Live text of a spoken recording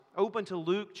open to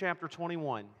Luke chapter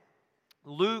 21.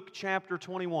 Luke chapter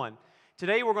 21.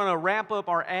 Today we're going to wrap up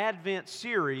our Advent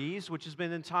series, which has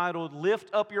been entitled, Lift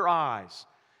Up Your Eyes.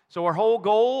 So our whole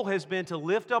goal has been to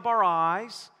lift up our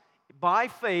eyes by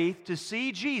faith to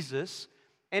see Jesus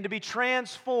and to be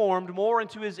transformed more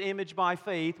into His image by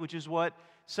faith, which is what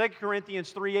 2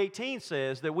 Corinthians 3:18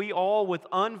 says, that we all with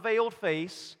unveiled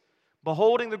face,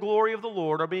 beholding the glory of the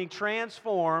Lord, are being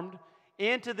transformed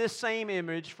into this same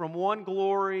image from one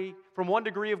degree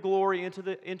of glory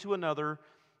into another,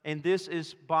 and this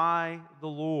is by the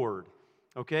Lord,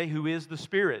 okay, who is the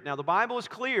Spirit. Now the Bible is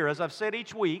clear, as I've said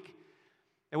each week,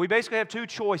 and we basically have two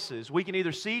choices. We can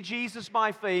either see Jesus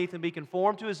by faith and be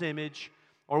conformed to His image,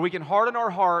 or we can harden our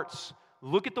hearts,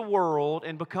 look at the world,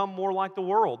 and become more like the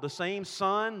world. The same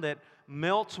sun that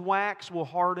melts wax will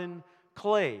harden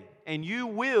clay, and you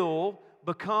will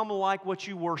become like what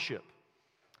you worship.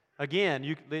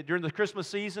 Again, during the Christmas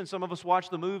season, some of us watched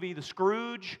the movie The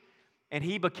Scrooge, and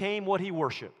he became what he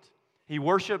worshiped. He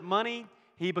worshiped money.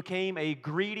 He became a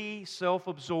greedy,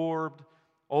 self-absorbed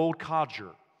old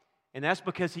codger. And that's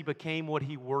because he became what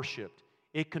he worshiped.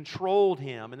 It controlled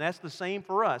him, and that's the same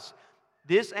for us.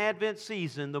 This Advent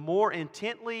season, the more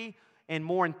intently and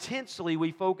more intensely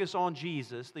we focus on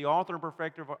Jesus, the author and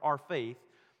perfecter of our faith,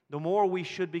 the more we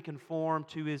should be conformed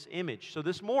to His image. So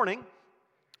this morning,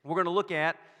 we're going to look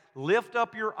at Lift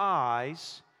Up Your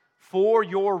Eyes, for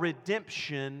your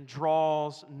redemption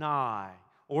draws nigh,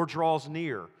 or draws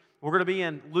near. We're going to be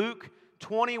in Luke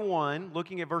 21,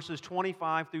 looking at verses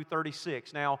 25 through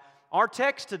 36. Now, our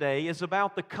text today is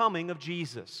about the coming of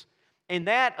Jesus. And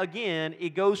that, again,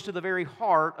 it goes to the very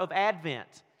heart of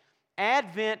Advent.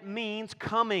 Advent means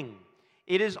coming.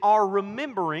 It is our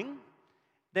remembering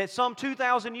that some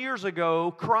 2,000 years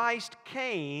ago, Christ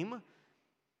came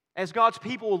as God's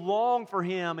people longed for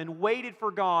Him and waited for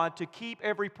God to keep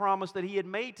every promise that He had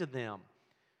made to them.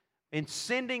 In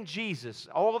sending Jesus,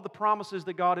 all of the promises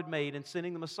that God had made in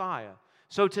sending the Messiah.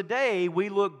 So today, we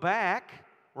look back,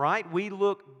 right? We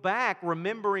look back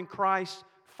remembering Christ's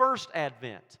first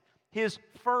advent, His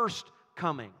first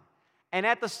coming. And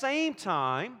at the same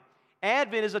time,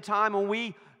 Advent is a time when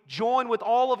we join with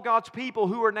all of God's people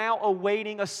who are now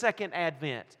awaiting a second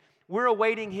advent. We're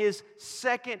awaiting His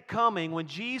second coming when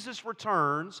Jesus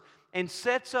returns and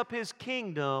sets up His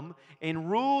kingdom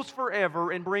and rules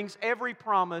forever and brings every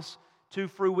promise to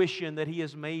fruition that He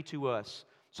has made to us.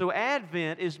 So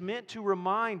Advent is meant to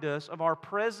remind us of our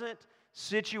present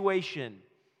situation.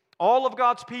 All of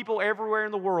God's people everywhere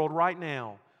in the world right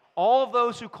now, all of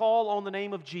those who call on the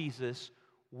name of Jesus,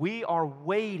 we are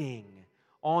waiting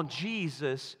on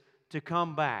Jesus to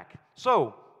come back.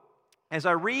 So, as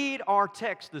I read our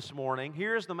text this morning,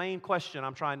 here's the main question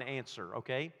I'm trying to answer,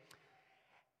 okay?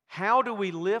 How do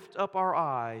we lift up our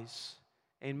eyes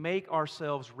and make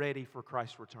ourselves ready for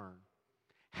Christ's return?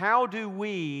 How do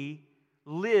we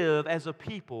live as a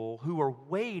people who are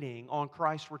waiting on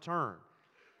Christ's return?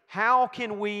 How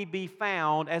can we be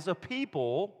found as a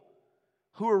people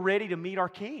who are ready to meet our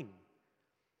King?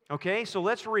 Okay, so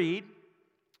let's read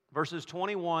verses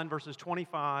 21, verses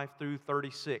 25 through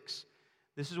 36.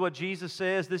 This is what Jesus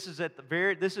says. This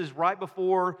is right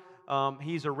before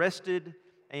He's arrested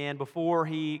and before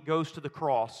He goes to the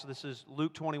cross. This is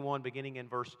Luke 21, beginning in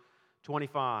verse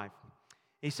 25.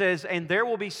 He says, "And there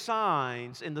will be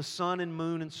signs in the sun and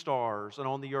moon and stars and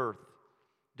on the earth,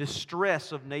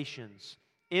 distress of nations,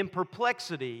 in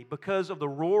perplexity because of the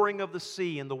roaring of the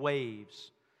sea and the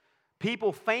waves,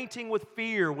 people fainting with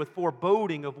fear, with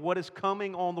foreboding of what is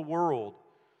coming on the world.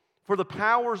 For the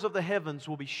powers of the heavens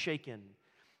will be shaken,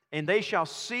 and they shall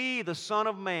see the Son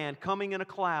of Man coming in a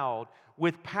cloud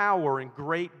with power and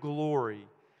great glory.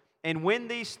 And when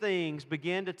these things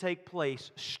begin to take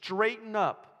place, straighten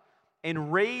up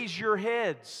and raise your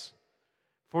heads,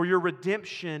 for your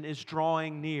redemption is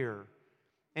drawing near."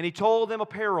 And He told them a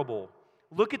parable.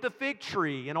 "Look at the fig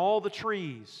tree and all the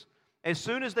trees. As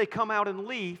soon as they come out in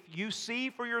leaf, you see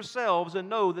for yourselves and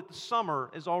know that the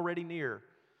summer is already near.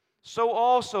 So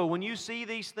also, when you see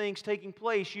these things taking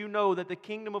place, you know that the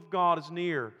kingdom of God is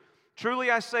near.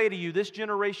 Truly I say to you, this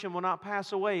generation will not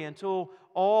pass away until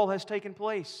all has taken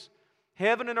place.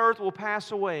 Heaven and earth will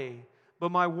pass away,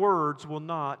 but my words will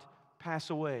not pass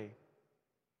away."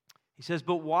 He says,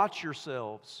 "But watch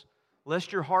yourselves,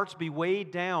 lest your hearts be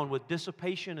weighed down with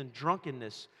dissipation and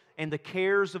drunkenness and the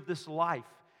cares of this life,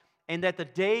 and that the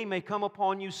day may come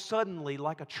upon you suddenly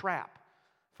like a trap.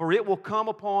 For it will come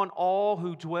upon all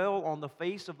who dwell on the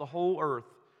face of the whole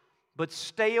earth. But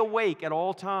stay awake at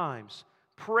all times,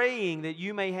 praying that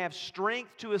you may have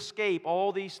strength to escape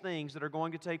all these things that are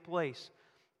going to take place,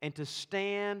 and to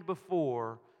stand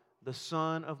before the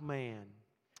Son of Man."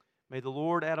 May the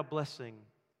Lord add a blessing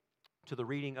to the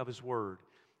reading of His Word.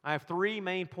 I have three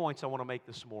main points I want to make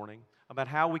this morning about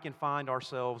how we can find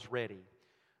ourselves ready.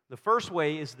 The first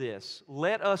way is this: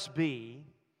 let us be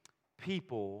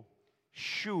people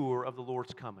sure of the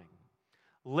Lord's coming.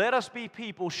 Let us be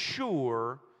people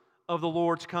sure of the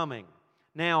Lord's coming.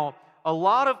 Now, a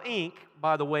lot of ink,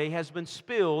 by the way, has been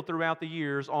spilled throughout the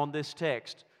years on this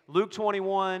text. Luke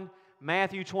 21,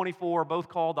 Matthew 24, both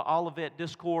called the Olivet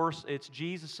Discourse. It's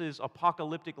Jesus'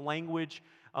 apocalyptic language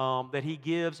that He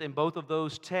gives in both of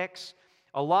those texts.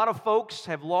 A lot of folks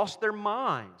have lost their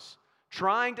minds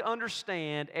trying to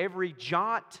understand every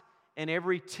jot and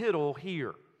every tittle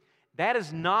here. That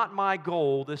is not my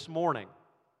goal this morning.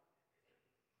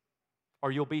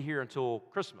 Or you'll be here until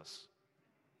Christmas.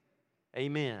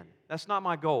 Amen. That's not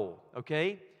my goal,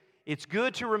 okay? It's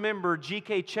good to remember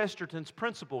G.K. Chesterton's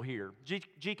principle here.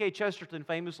 G.K. Chesterton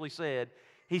famously said,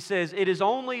 he says, "It is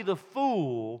only the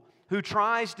fool who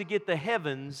tries to get the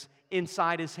heavens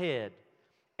inside his head,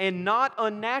 and not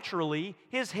unnaturally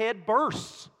his head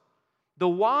bursts. The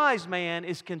wise man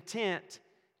is content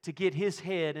to get his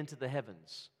head into the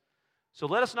heavens." So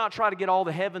let us not try to get all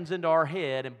the heavens into our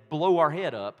head and blow our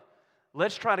head up.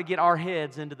 Let's try to get our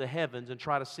heads into the heavens and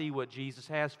try to see what Jesus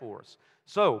has for us.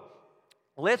 So,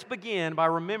 let's begin by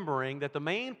remembering that the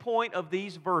main point of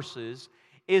these verses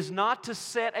is not to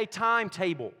set a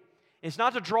timetable. It's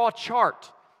not to draw a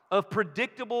chart of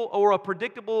predictable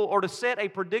or to set a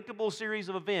predictable series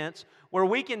of events where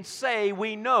we can say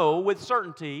we know with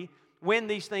certainty when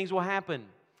these things will happen.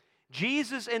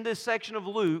 Jesus in this section of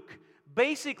Luke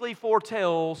basically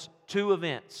foretells two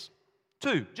events.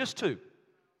 Just two.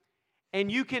 And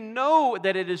you can know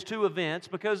that it is two events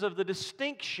because of the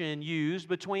distinction used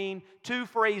between two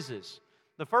phrases.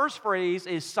 The first phrase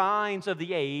is signs of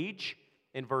the age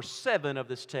in verse 7 of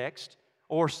this text,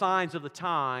 or signs of the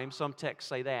time, some texts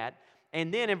say that.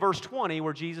 And then in verse 20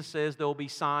 where Jesus says there will be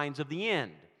signs of the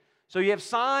end. So you have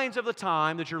signs of the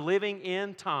time that you're living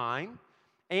in time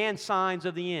and signs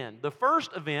of the end. The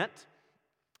first event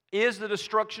is the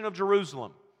destruction of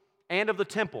Jerusalem and of the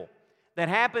temple. That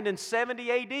happened in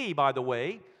 70 A.D., by the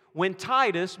way, when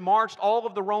Titus marched all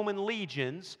of the Roman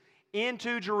legions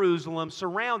into Jerusalem,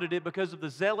 surrounded it because of the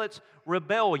Zealots'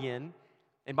 rebellion.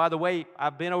 And by the way,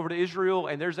 I've been over to Israel,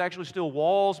 and there's actually still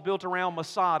walls built around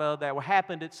Masada that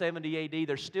happened at 70 A.D.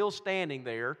 They're still standing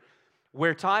there,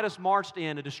 where Titus marched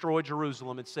in to destroy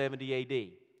Jerusalem in 70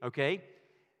 A.D. Okay?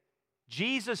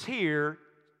 Jesus here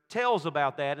tells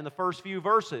about that in the first few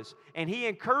verses. And He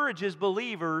encourages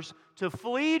believers to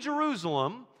flee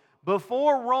Jerusalem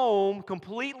before Rome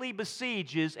completely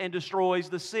besieges and destroys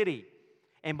the city.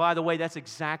 And by the way, that's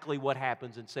exactly what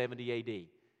happens in 70 A.D.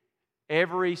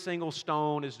 Every single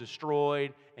stone is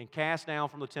destroyed and cast down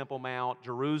from the Temple Mount.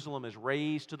 Jerusalem is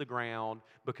razed to the ground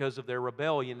because of their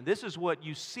rebellion. And this is what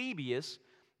Eusebius,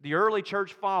 the early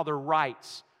church father,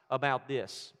 writes about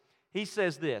this. He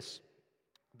says this: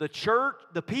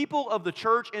 the people of the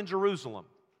church in Jerusalem,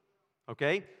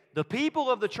 okay? The people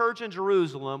of the church in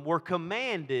Jerusalem were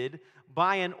commanded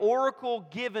by an oracle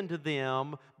given to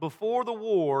them before the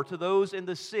war to those in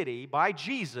the city by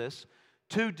Jesus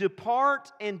to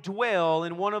depart and dwell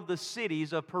in one of the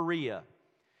cities of Perea.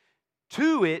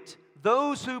 To it,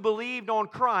 those who believed on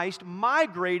Christ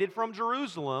migrated from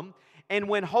Jerusalem, and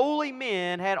when holy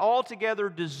men had altogether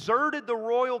deserted the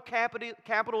royal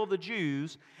capital of the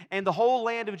Jews and the whole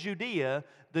land of Judea,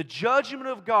 the judgment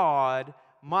of God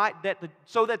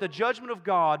so that the judgment of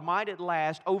God might at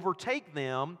last overtake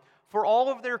them for all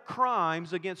of their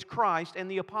crimes against Christ and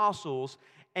the apostles,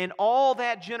 and all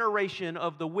that generation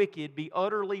of the wicked be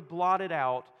utterly blotted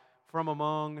out from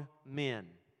among men.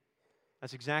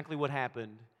 That's exactly what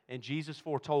happened, and Jesus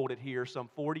foretold it here some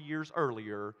 40 years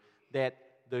earlier that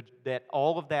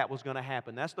all of that was going to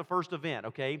happen. That's the first event,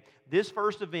 okay? This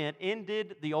first event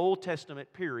ended the Old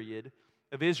Testament period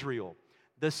of Israel.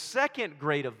 The second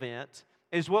great event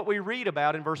is what we read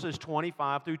about in verses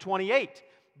 25 through 28.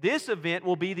 This event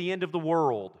will be the end of the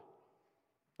world,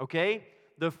 okay?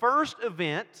 The first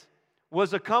event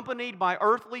was accompanied by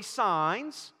earthly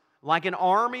signs, like an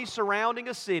army surrounding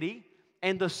a city,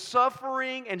 and the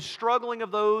suffering and struggling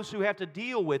of those who have to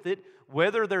deal with it,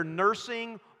 whether they're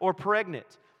nursing or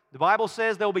pregnant. The Bible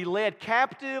says they'll be led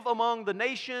captive among the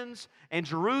nations, and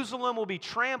Jerusalem will be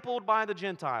trampled by the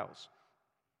Gentiles.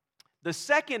 The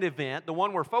second event, the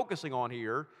one we're focusing on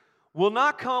here, will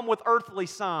not come with earthly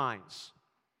signs,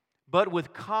 but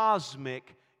with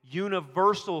cosmic,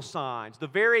 universal signs. The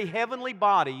very heavenly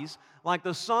bodies, like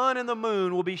the sun and the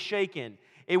moon, will be shaken.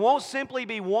 It won't simply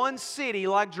be one city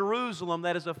like Jerusalem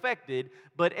that is affected,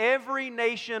 but every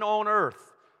nation on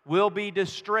earth will be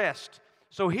distressed.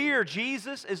 So here,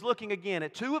 Jesus is looking again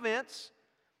at two events.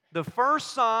 The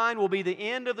first sign will be the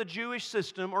end of the Jewish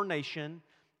system or nation,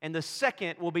 and the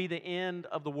second will be the end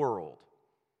of the world.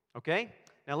 Okay?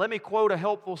 Now let me quote a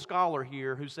helpful scholar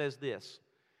here who says this.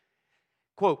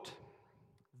 Quote,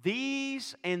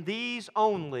 "These and these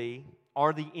only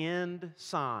are the end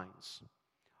signs.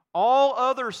 All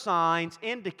other signs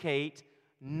indicate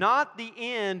not the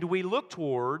end we look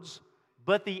towards,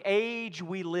 but the age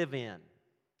we live in."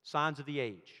 Signs of the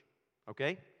age.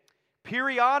 Okay?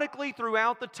 Periodically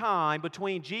throughout the time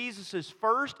between Jesus'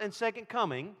 first and second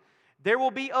coming, there will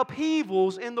be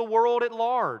upheavals in the world at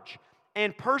large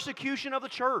and persecution of the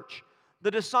church.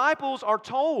 The disciples are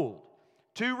told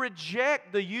to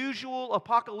reject the usual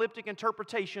apocalyptic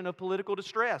interpretation of political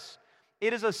distress.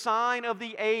 It is a sign of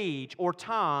the age or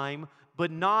time,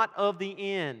 but not of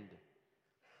the end.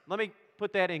 Let me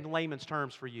put that in layman's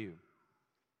terms for you.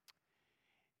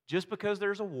 Just because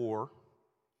there's a war,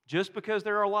 just because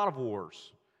there are a lot of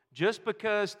wars, just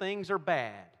because things are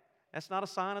bad, that's not a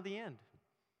sign of the end.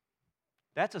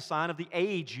 That's a sign of the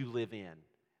age you live in,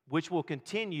 which will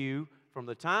continue from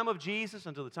the time of Jesus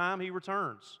until the time He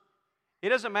returns. It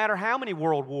doesn't matter how many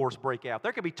world wars break out.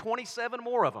 There could be 27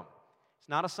 more of them. It's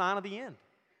not a sign of the end.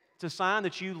 It's a sign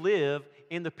that you live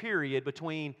in the period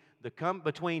between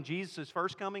Jesus'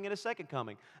 first coming and His second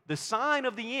coming. The sign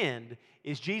of the end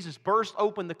is Jesus bursts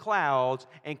open the clouds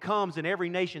and comes and every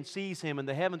nation sees Him and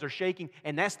the heavens are shaking,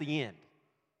 and that's the end.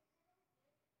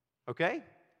 Okay?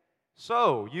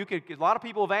 So, a lot of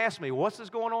people have asked me, what's this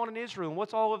going on in Israel and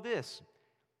what's all of this?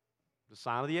 The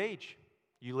sign of the age.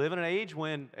 You live in an age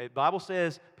when the Bible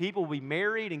says people will be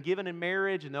married and given in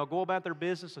marriage and they'll go about their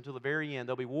business until the very end.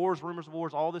 There'll be wars, rumors of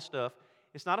wars, all this stuff.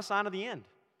 It's not a sign of the end.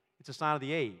 It's a sign of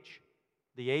the age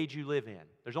you live in.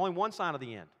 There's only one sign of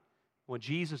the end, when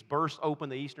Jesus bursts open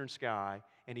the eastern sky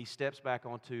and He steps back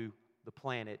onto the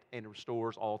planet and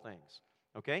restores all things.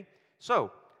 Okay?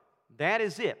 So, that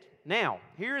is it. Now,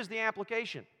 here is the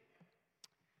application.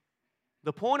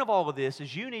 The point of all of this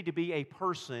is you need to be a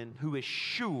person who is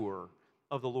sure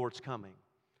of the Lord's coming.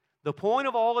 The point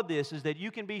of all of this is that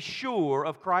you can be sure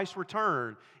of Christ's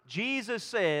return. Jesus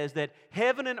says that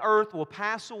heaven and earth will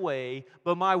pass away,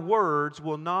 but my words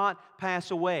will not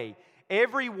pass away.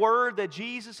 Every word that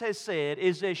Jesus has said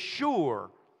is as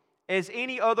sure as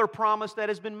any other promise that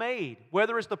has been made.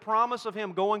 Whether it's the promise of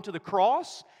Him going to the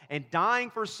cross and dying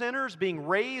for sinners, being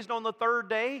raised on the third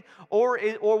day, or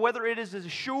whether it is as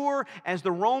sure as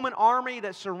the Roman army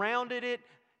that surrounded it,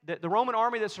 the Roman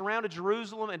army that surrounded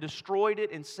Jerusalem and destroyed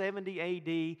it in 70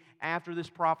 A.D. after this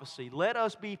prophecy. Let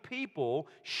us be people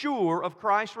sure of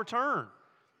Christ's return.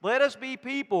 Let us be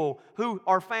people who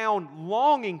are found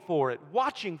longing for it,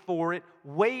 watching for it,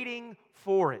 waiting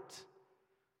for it.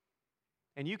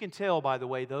 And you can tell, by the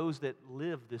way, those that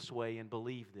live this way and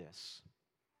believe this.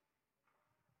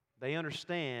 They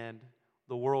understand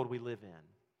the world we live in.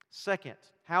 Second,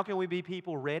 how can we be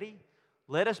people ready?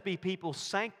 Let us be people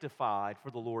sanctified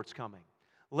for the Lord's coming.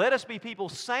 Let us be people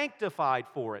sanctified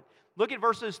for it. Look at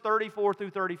verses 34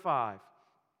 through 35.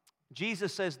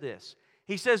 Jesus says this.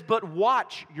 He says, "But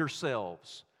watch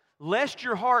yourselves, lest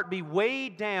your heart be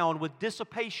weighed down with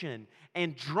dissipation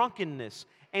and drunkenness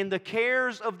and the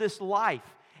cares of this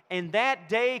life, and that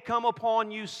day come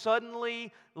upon you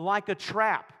suddenly like a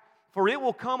trap. For it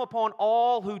will come upon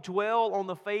all who dwell on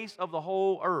the face of the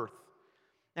whole earth."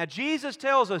 Now, Jesus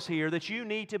tells us here that you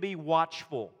need to be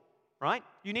watchful, right?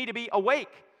 You need to be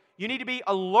awake. You need to be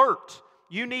alert.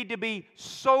 You need to be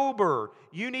sober.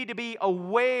 You need to be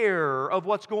aware of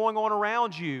what's going on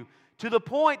around you, to the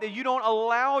point that you don't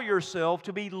allow yourself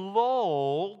to be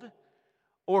lulled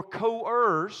or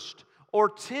coerced or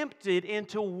tempted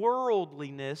into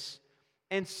worldliness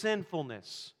and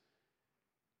sinfulness.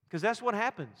 Because that's what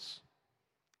happens.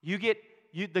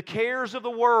 The cares of the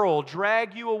world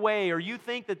drag you away, or you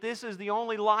think that this is the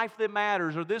only life that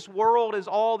matters, or this world is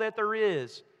all that there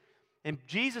is. And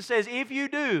Jesus says, if you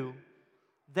do,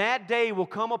 that day will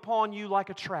come upon you like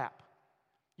a trap.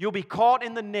 You'll be caught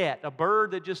in the net, a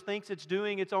bird that just thinks it's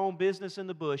doing its own business in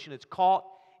the bush, and it's caught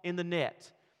in the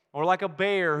net. Or like a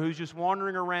bear who's just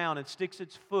wandering around and sticks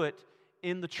its foot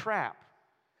in the trap.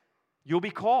 You'll be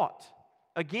caught.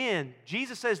 Again,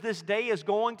 Jesus says this day is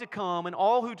going to come, and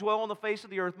all who dwell on the face of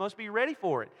the earth must be ready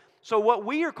for it. So what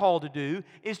we are called to do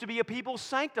is to be a people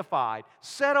sanctified,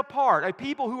 set apart, a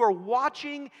people who are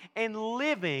watching and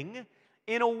living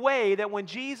in a way that when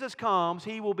Jesus comes,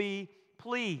 He will be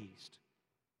pleased.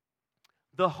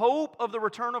 The hope of the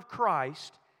return of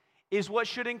Christ is what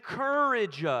should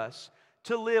encourage us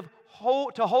to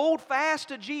hold fast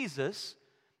to Jesus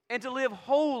and to live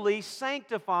holy,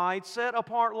 sanctified,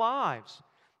 set-apart lives.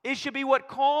 It should be what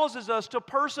causes us to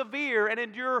persevere and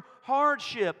endure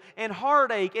hardship and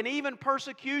heartache and even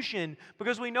persecution,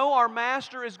 because we know our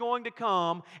Master is going to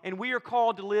come and we are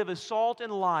called to live as salt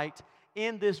and light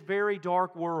in this very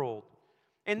dark world.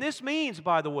 And this means,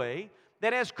 by the way,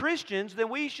 that as Christians,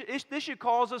 then this should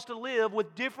cause us to live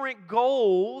with different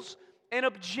goals and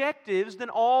objectives than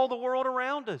all the world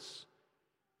around us.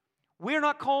 We're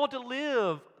not called to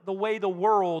live the way the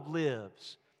world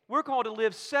lives. We're called to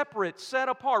live separate, set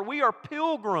apart. We are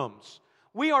pilgrims.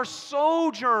 We are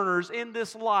sojourners in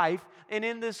this life and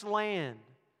in this land.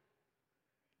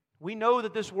 We know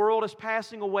that this world is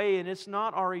passing away and it's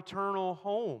not our eternal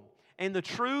home. And the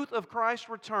truth of Christ's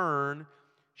return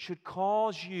should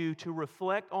cause you to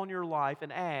reflect on your life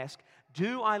and ask,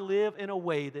 do I live in a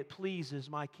way that pleases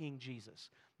my King Jesus?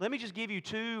 Let me just give you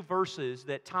 2 verses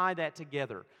that tie that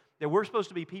together, that we're supposed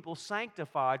to be people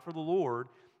sanctified for the Lord.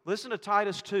 Listen to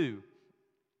Titus 2.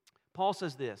 Paul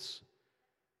says this,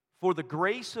 "For the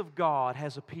grace of God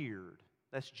has appeared."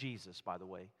 That's Jesus, by the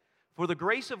way. "For the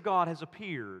grace of God has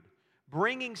appeared,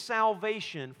 bringing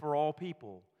salvation for all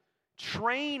people,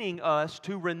 training us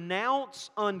to renounce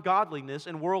ungodliness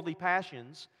and worldly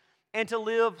passions, and to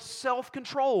live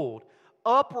self-controlled,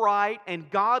 upright, and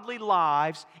godly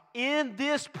lives in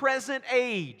this present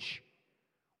age,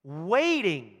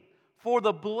 waiting for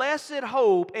the blessed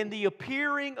hope and the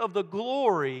appearing of the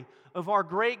glory of our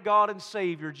great God and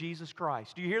Savior, Jesus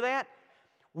Christ." Do you hear that?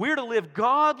 We're to live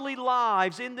godly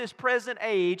lives in this present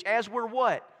age as we're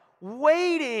what?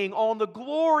 Waiting on the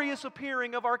glorious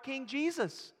appearing of our King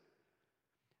Jesus.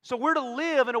 So we're to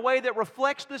live in a way that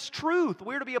reflects this truth.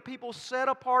 We're to be a people set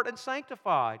apart and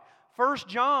sanctified.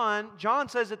 John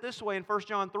says it this way in 1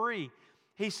 John 3.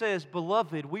 He says,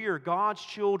 "Beloved, we are God's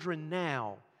children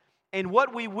now, and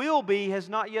what we will be has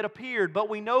not yet appeared. But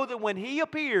we know that when He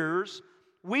appears,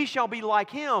 we shall be like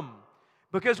Him,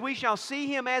 because we shall see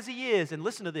Him as He is." And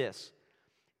listen to this.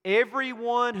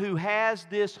 "Everyone who has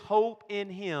this hope in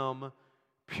Him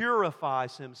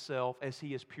purifies himself as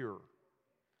He is pure."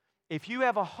 If you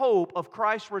have a hope of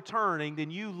Christ returning,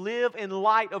 then you live in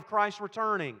light of Christ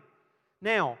returning.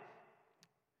 Now,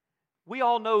 we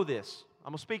all know this.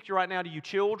 I'm going to speak to you right now to you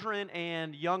children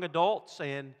and young adults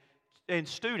and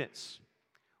students.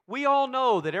 We all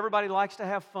know that everybody likes to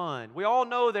have fun. We all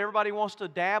know that everybody wants to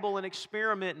dabble and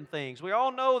experiment in things. We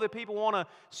all know that people want to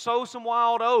sow some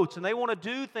wild oats and they want to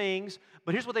do things,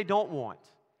 but here's what they don't want.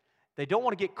 They don't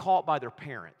want to get caught by their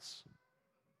parents.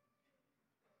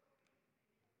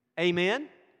 Amen?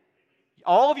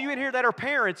 All of you in here that are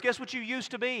parents, guess what you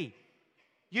used to be?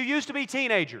 You used to be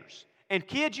teenagers. And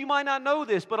kids, you might not know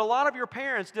this, but a lot of your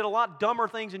parents did a lot dumber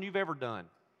things than you've ever done.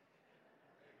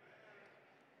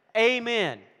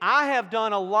 Amen. I have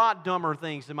done a lot dumber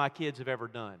things than my kids have ever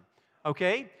done.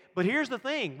 Okay? But here's the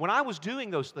thing. When I was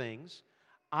doing those things,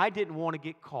 I didn't want to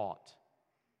get caught.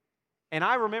 And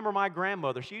I remember my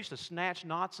grandmother, she used to snatch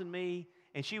knots in me,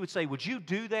 and she would say, "Would you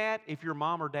do that if your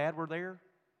mom or dad were there?"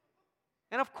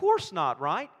 And of course not,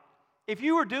 right? If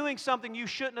you were doing something you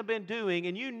shouldn't have been doing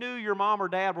and you knew your mom or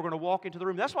dad were going to walk into the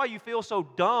room, that's why you feel so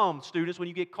dumb, students, when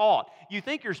you get caught. You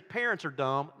think your parents are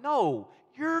dumb. No,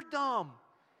 you're dumb.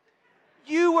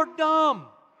 You are dumb.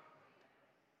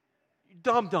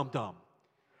 Dumb, dumb, dumb.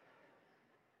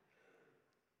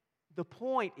 The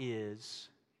point is,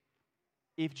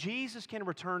 if Jesus can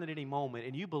return at any moment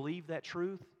and you believe that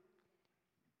truth,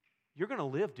 you're going to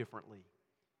live differently.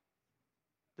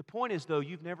 The point is, though,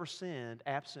 you've never sinned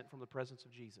absent from the presence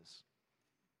of Jesus.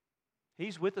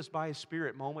 He's with us by His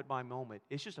Spirit moment by moment.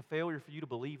 It's just a failure for you to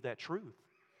believe that truth.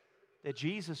 That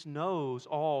Jesus knows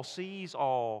all, sees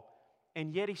all,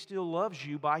 and yet He still loves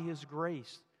you by His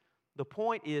grace. The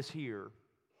point is here,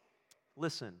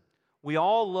 listen, we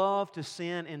all love to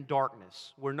sin in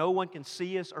darkness where no one can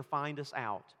see us or find us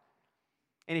out.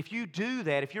 And if you do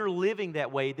that, if you're living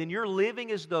that way, then you're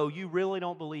living as though you really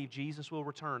don't believe Jesus will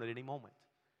return at any moment.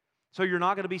 So you're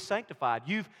not going to be sanctified.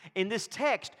 In this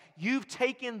text, you've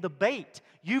taken the bait.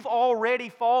 You've already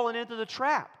fallen into the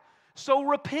trap. So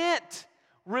repent.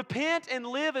 Repent and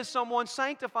live as someone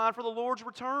sanctified for the Lord's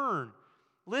return.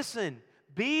 Listen,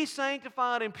 be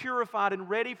sanctified and purified and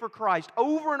ready for Christ.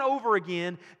 Over and over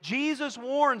again, Jesus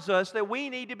warns us that we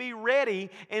need to be ready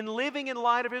and living in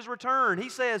light of His return. He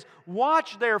says,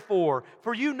 "Watch therefore,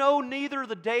 for you know neither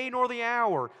the day nor the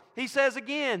hour." He says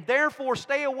again, "Therefore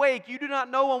stay awake, you do not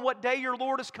know on what day your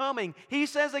Lord is coming." He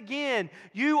says again,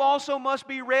 "You also must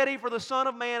be ready, for the Son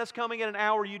of Man is coming at an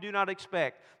hour you do not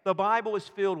expect." The Bible is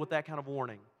filled with that kind of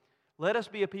warning. Let us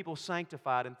be a people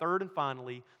sanctified. And third and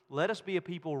finally, let us be a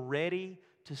people ready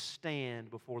to stand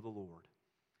before the Lord.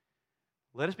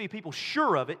 Let us be people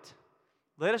sure of it.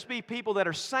 Let us be people that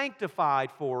are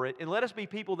sanctified for it, and let us be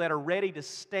people that are ready to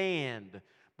stand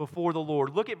before the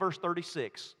Lord. Look at verse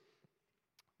 36.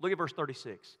 Look at verse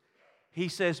 36. He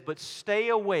says, "But stay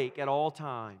awake at all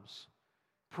times,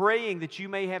 praying that you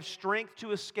may have strength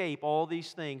to escape all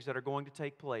these things that are going to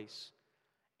take place,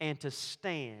 and to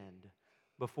stand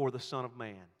before the Son of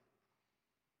Man."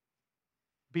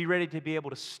 Be ready to be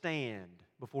able to stand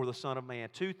before the Son of Man.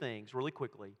 Two things, really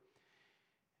quickly.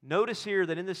 Notice here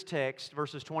that in this text,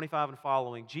 verses 25 and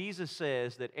following, Jesus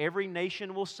says that every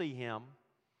nation will see Him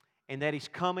and that He's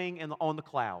coming on the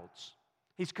clouds.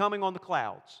 He's coming on the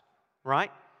clouds,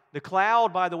 right? The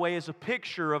cloud, by the way, is a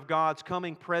picture of God's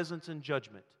coming presence and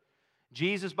judgment.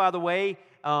 Jesus, by the way,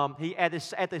 he at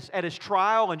his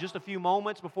trial in just a few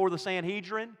moments before the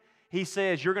Sanhedrin, He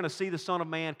says, "You're going to see the Son of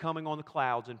Man coming on the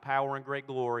clouds in power and great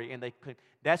glory." And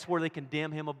that's where they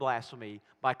condemn Him of blasphemy,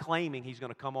 by claiming He's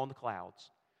going to come on the clouds.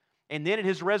 And then at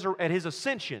His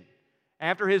ascension,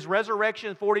 after His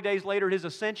resurrection, 40 days later at His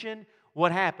ascension,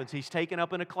 what happens? He's taken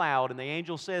up in a cloud, and the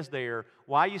angel says there,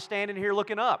 "Why are you standing here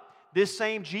looking up? This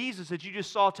same Jesus that you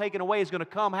just saw taken away is going to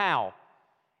come how?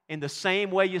 In the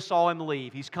same way you saw Him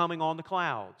leave. He's coming on the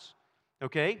clouds."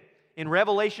 Okay? In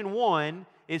Revelation 1,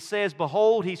 it says,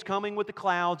 "Behold, He's coming with the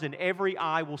clouds, and every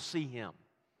eye will see Him."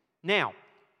 Now,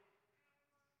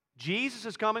 Jesus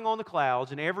is coming on the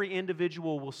clouds, and every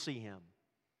individual will see Him.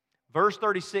 Verse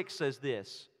 36 says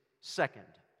this, second,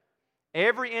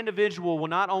 every individual will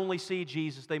not only see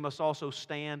Jesus, they must also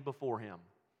stand before Him.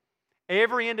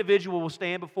 Every individual will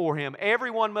stand before Him.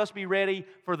 Everyone must be ready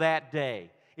for that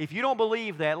day. If you don't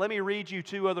believe that, let me read you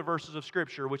two other verses of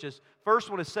Scripture, which is, first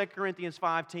one is 2 Corinthians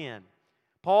 5:10.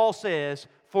 Paul says,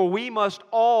 "For we must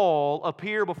all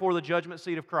appear before the judgment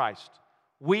seat of Christ."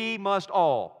 We must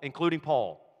all, including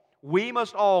Paul. We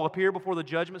must all appear before the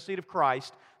judgment seat of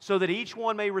Christ, so that each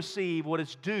one may receive what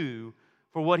is due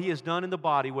for what he has done in the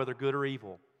body, whether good or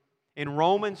evil. In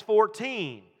Romans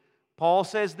 14, Paul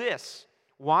says this,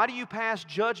 "Why do you pass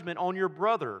judgment on your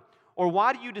brother? Or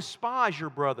why do you despise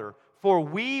your brother? For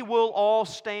we will all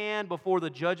stand before the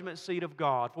judgment seat of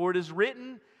God. For it is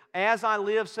written, 'As I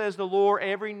live, says the Lord,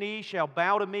 every knee shall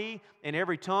bow to me, and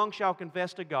every tongue shall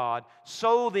confess to God.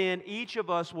 So then each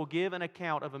of us will give an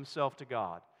account of himself to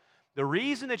God.'" The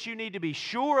reason that you need to be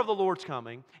sure of the Lord's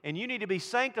coming and you need to be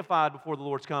sanctified before the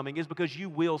Lord's coming is because you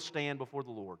will stand before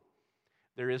the Lord.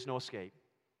 There is no escape.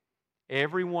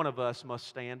 Every one of us must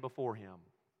stand before Him.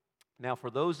 Now, for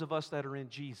those of us that are in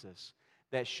Jesus,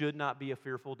 that should not be a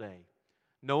fearful day.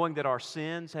 Knowing that our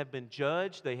sins have been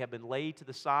judged, they have been laid to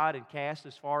the side and cast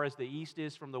as far as the east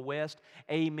is from the west.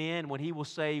 Amen. When He will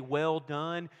say, "Well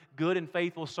done, good and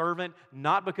faithful servant,"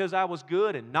 not because I was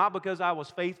good and not because I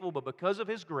was faithful, but because of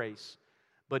His grace.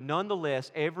 But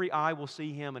nonetheless, every eye will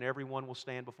see Him and everyone will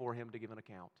stand before Him to give an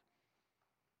account.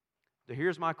 So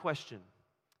here's my question.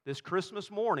 This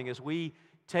Christmas morning, as we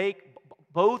take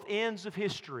both ends of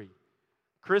history,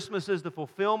 Christmas is the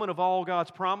fulfillment of all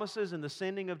God's promises and the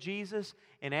sending of Jesus,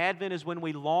 and Advent is when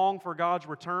we long for God's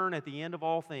return at the end of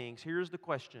all things. Here's the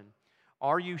question.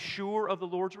 Are you sure of the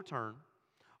Lord's return?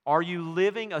 Are you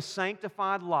living a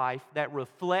sanctified life that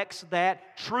reflects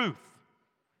that truth?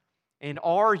 And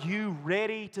are you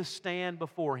ready to stand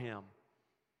before Him?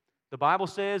 The Bible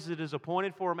says it is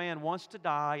appointed for a man once to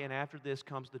die, and after this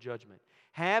comes the judgment.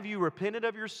 Have you repented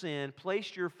of your sin,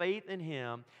 placed your faith in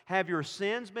Him? Have your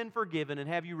sins been forgiven, and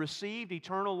have you received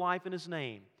eternal life in His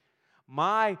name?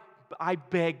 I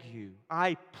beg you,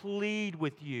 I plead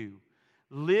with you,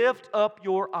 lift up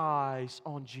your eyes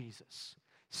on Jesus.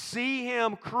 See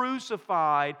Him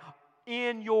crucified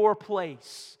in your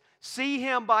place. See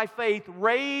Him by faith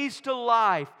raised to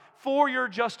life for your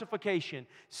justification.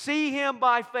 See Him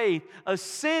by faith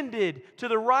ascended to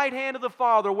the right hand of the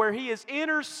Father where He is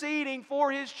interceding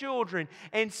for His children.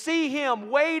 And see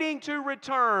Him waiting to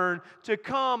return to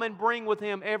come and bring with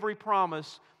Him every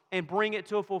promise and bring it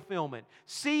to a fulfillment.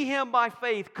 See Him by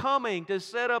faith coming to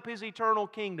set up His eternal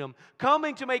kingdom,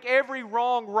 coming to make every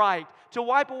wrong right, to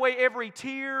wipe away every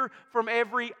tear from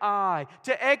every eye,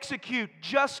 to execute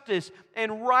justice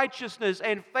and righteousness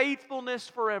and faithfulness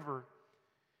forever.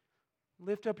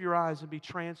 Lift up your eyes and be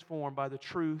transformed by the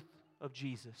truth of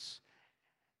Jesus.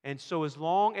 And so as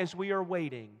long as we are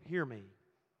waiting, hear me,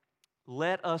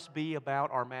 let us be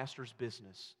about our Master's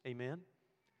business. Amen?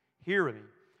 Hear me.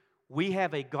 We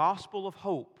have a gospel of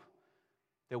hope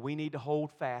that we need to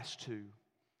hold fast to,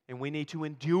 and we need to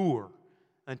endure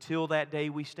until that day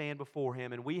we stand before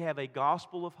Him. And we have a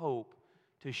gospel of hope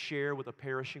to share with a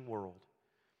perishing world.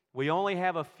 We only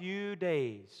have a few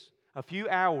days, a few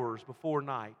hours before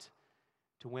night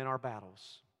to win our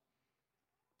battles.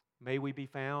 May we be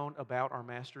found about our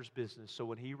Master's business, so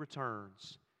when He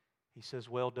returns, He says,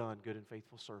 "Well done, good and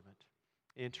faithful servant.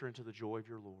 Enter into the joy of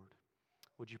your Lord."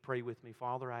 Would you pray with me?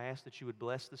 Father, I ask that you would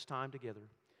bless this time together.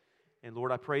 And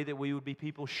Lord, I pray that we would be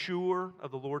people sure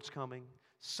of the Lord's coming,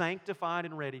 sanctified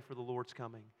and ready for the Lord's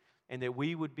coming, and that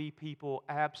we would be people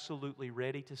absolutely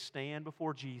ready to stand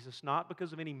before Jesus, not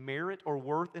because of any merit or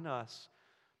worth in us,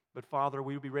 but Father,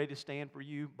 we would be ready to stand for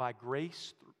you by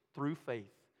grace through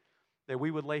faith, that we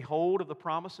would lay hold of the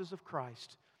promises of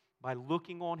Christ by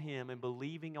looking on Him and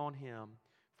believing on Him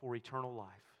for eternal life.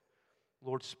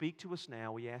 Lord, speak to us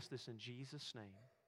now. We ask this in Jesus' name.